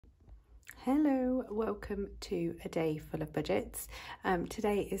Hello, welcome to A Day Full of Budgets.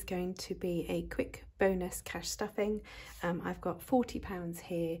 Today is going to be a quick bonus cash stuffing. I've got £40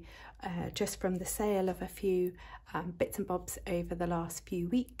 here just from the sale of a few bits and bobs over the last few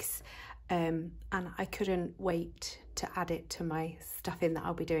weeks, and I couldn't wait to add it to my stuffing that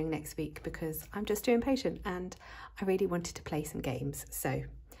I'll be doing next week because I'm just too impatient and I really wanted to play some games, so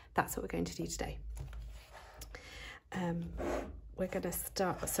that's what we're going to do today. We're going to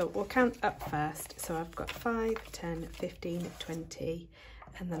start, so we'll count up first. So I've got 5, 10, 15, 20,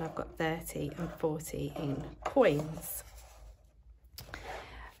 and then I've got 30 and 40 in coins.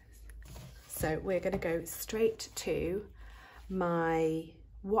 So we're going to go straight to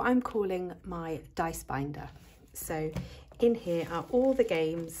what I'm calling my dice binder. So in here are all the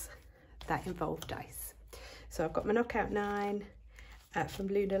games that involve dice. So I've got my Knockout 9 from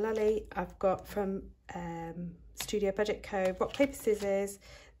Luna Lully. I've got from Studio Budget Co, Rock Paper Scissors,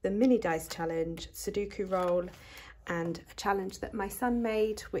 the Mini Dice Challenge, Sudoku Roll, and a challenge that my son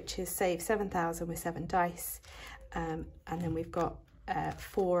made, which is Save 7,000 with 7 dice. And then we've got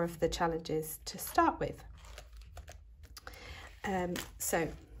 4 of the challenges to start with. I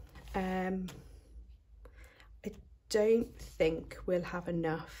don't think we'll have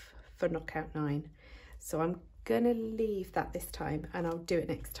enough for Knockout 9, so I'm gonna leave that this time and I'll do it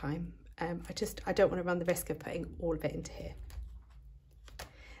next time. I don't want to run the risk of putting all of it into here.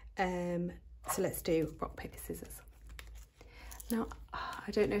 So let's do rock, paper, scissors. Now,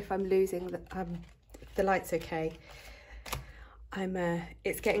 I don't know if I'm losing the light's okay.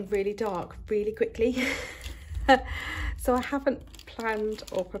 It's getting really dark really quickly. So I haven't planned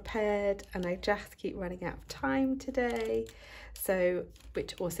or prepared and I just keep running out of time today. So,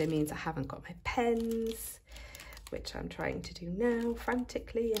 which also means I haven't got my pens, which I'm trying to do now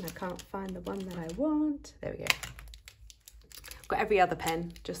frantically, and I can't find the one that I want. There we go. I've got every other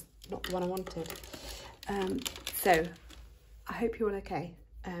pen, just not the one I wanted. So I hope you're all okay.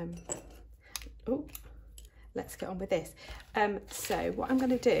 Oh, let's get on with this. So what I'm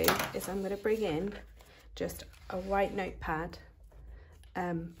going to do is I'm going to bring in just a white notepad,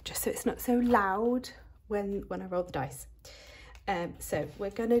 just so it's not so loud when I roll the dice. So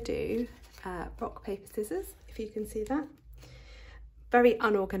we're going to do rock, paper, scissors, if you can see that. Very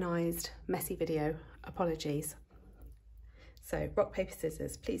unorganised, messy video, apologies. So rock, paper,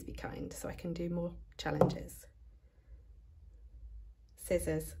 scissors, please be kind so I can do more challenges.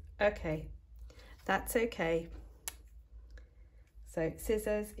 Scissors, okay, that's okay. So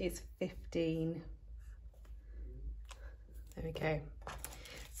scissors is 15. There we go.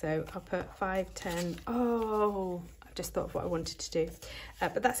 So I'll put 5, 10, oh, I've just thought of what I wanted to do,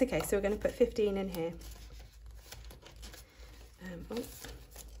 but that's okay. So we're going to put 15 in here.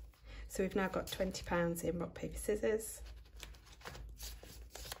 So we've now got £20 in rock, paper, scissors.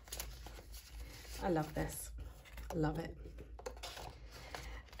 I love this, I love it.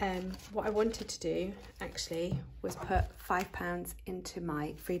 What I wanted to do actually was put £5 into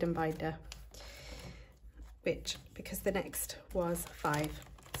my freedom binder, because the next was 5.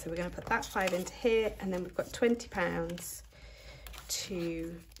 So we're going to put that 5 into here, and then we've got £20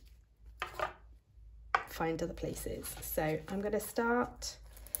 to find other places. So I'm going to start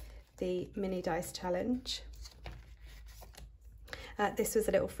the mini dice challenge. This was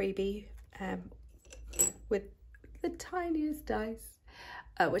a little freebie with the tiniest dice,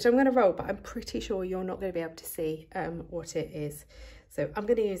 which I'm going to roll, but I'm pretty sure you're not going to be able to see what it is. So I'm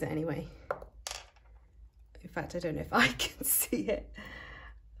going to use it anyway. In fact, I don't know if I can see it.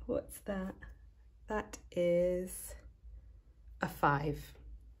 What's that? That is a 5.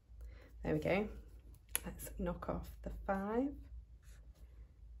 There we go. Let's knock off the 5.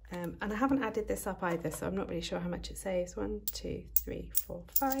 And I haven't added this up either, so I'm not really sure how much it saves. 1, 2, 3, 4,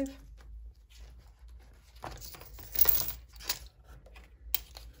 5.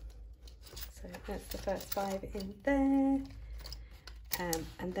 So that's the first 5 in there.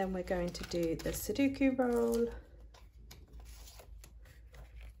 And then we're going to do the Sudoku roll.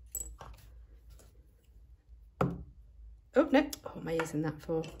 Oh, no, what am I using that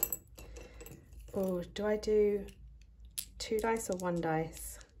for? Oh, do I do 2 dice or 1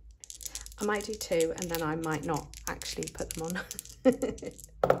 dice? I might do 2 and then I might not actually put them on.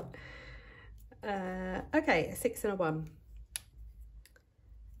 Okay, a 6 and a 1.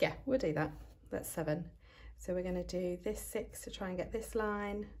 Yeah, we'll do that. That's 7. So we're going to do this 6 to try and get this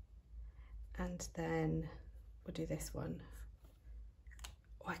line, and then we'll do this one.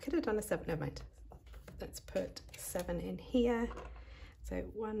 Oh, I could have done a 7, never mind. Let's put 7 in here. So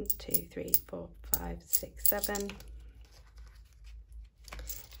 1, 2, 3, 4, 5, 6, 7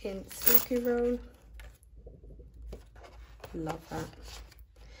 in Sudoku roll. Love that.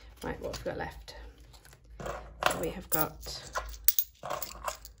 Right, what have we got left? So we have got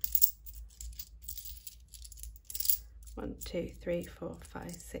 1, 2, 3, 4,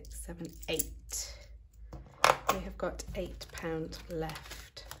 5, 6, 7, 8. We have got £8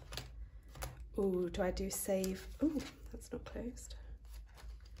 left. Ooh, do I do save? Ooh, that's not closed.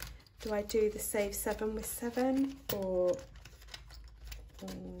 Do I do the save 7 with 7, or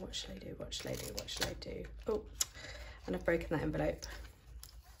what should I do? What should I do? What should I do? Oh, and I've broken that envelope.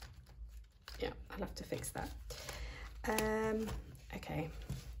 Yeah, I'll have to fix that. Okay.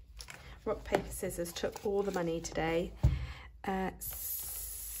 Rock, paper, scissors took all the money today.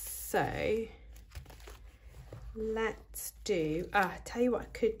 So let's do, tell you what I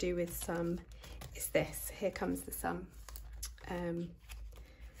could do with some is this. Here comes the sum. I'm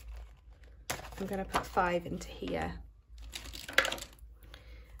going to put 5 into here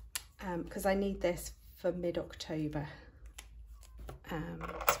because I need this for mid-October.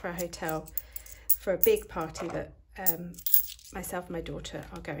 It's for a hotel, for a big party that myself and my daughter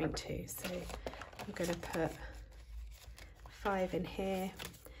are going to. So I'm going to put 5 in here,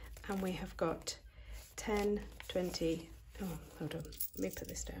 and we have got 10, 20, oh, hold on, let me put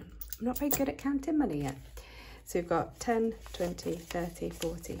this down. I'm not very good at counting money yet. So we've got 10, 20, 30,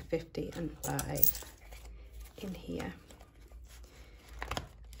 40, 50 and 5 in here.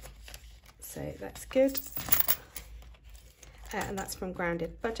 So that's good. And that's from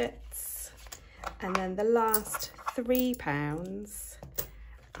Grounded Budgets. And then the last £3,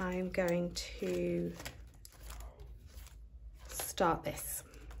 I'm going to start this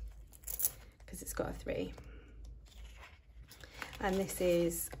because it's got a 3. And this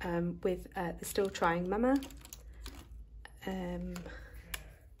is with the Still Trying Mama. And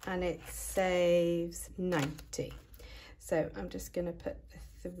it saves 90. So I'm just going to put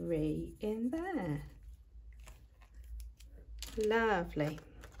the 3 in there. Lovely.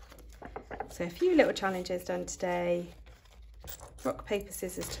 So a few little challenges done today. Rock, paper,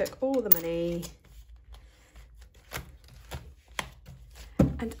 scissors took all the money.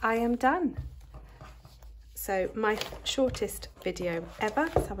 And I am done. So my shortest video ever.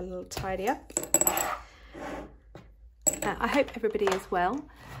 Let's have a little tidy up. I hope everybody is well.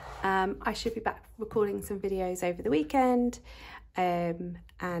 I should be back recording some videos over the weekend, and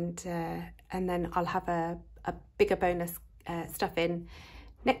then I'll have a bigger bonus stuff in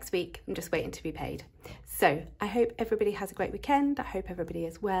next week. I'm just waiting to be paid. So I hope everybody has a great weekend. I hope everybody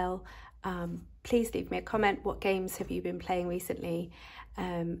is well. Please leave me a comment. What games have you been playing recently,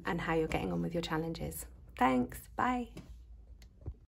 and how you're getting on with your challenges. Thanks. Bye.